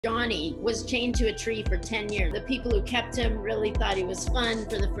Johnny was chained to a tree for 10 years. The people who kept him really thought he was fun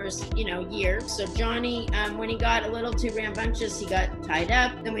for the first, year. So Johnny, when he got a little too rambunctious, he got tied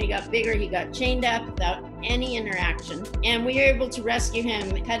up. Then when he got bigger, he got chained up without any interaction. And we were able to rescue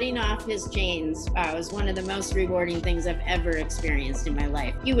him. Cutting off his chains was one of the most rewarding things I've ever experienced in my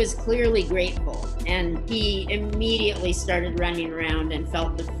life. He was clearly grateful, and he immediately started running around and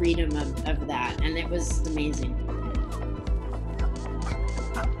felt the freedom of that. And it was amazing.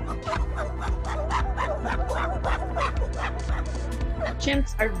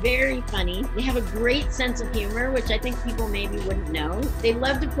 Chimps are very funny. They have a great sense of humor, which I think people maybe wouldn't know. They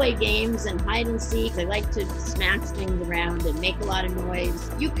love to play games and hide and seek. They like to smash things around and make a lot of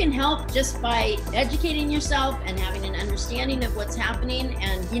noise. You can help just by educating yourself and having an understanding of what's happening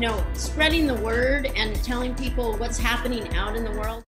and, spreading the word and telling people what's happening out in the world.